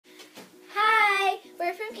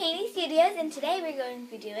from Candy Studios, and today we're going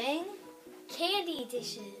to be doing candy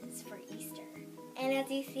dishes for Easter. And as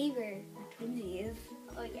you see, we're twinsies.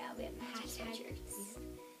 Oh yeah, we have sweatshirts.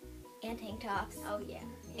 And tank tops. Oh yeah.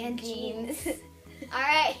 And jeans.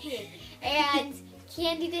 Alright, and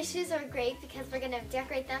candy dishes are great because we're going to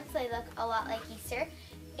decorate them so they look a lot like Easter.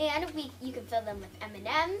 And you can fill them with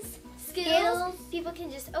M&Ms, Skittles. People can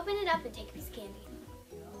just open it up and take a piece of candy.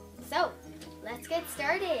 So, let's get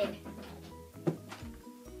started.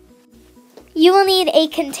 You will need a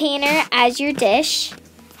container as your dish,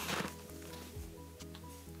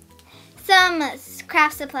 some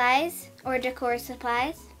craft supplies or decor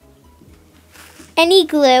supplies, any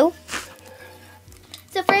glue.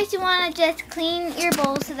 So first you want to just clean your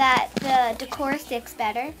bowl so that the decor sticks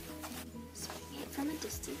better. Spray it from a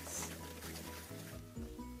distance.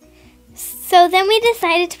 So then we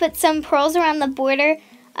decided to put some pearls around the border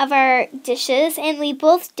of our dishes, and we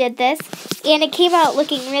both did this, and it came out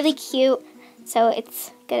looking really cute. So it's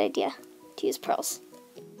a good idea to use pearls.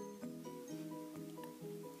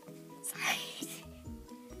 Sorry.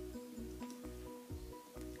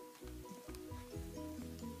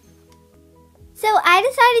 So I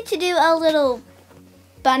decided to do a little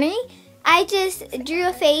bunny. I just drew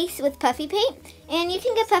a face with puffy paint, and you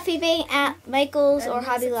can get puffy paint at Michael's or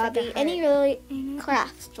Hobby Lobby, any really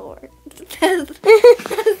craft store.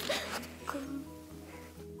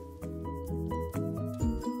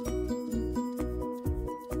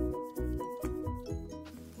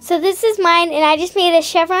 So this is mine, and I just made a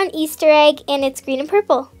chevron Easter egg, and it's green and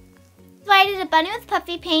purple. So I did a bunny with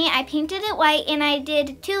puffy paint, I painted it white, and I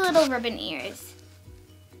did 2 little ribbon ears.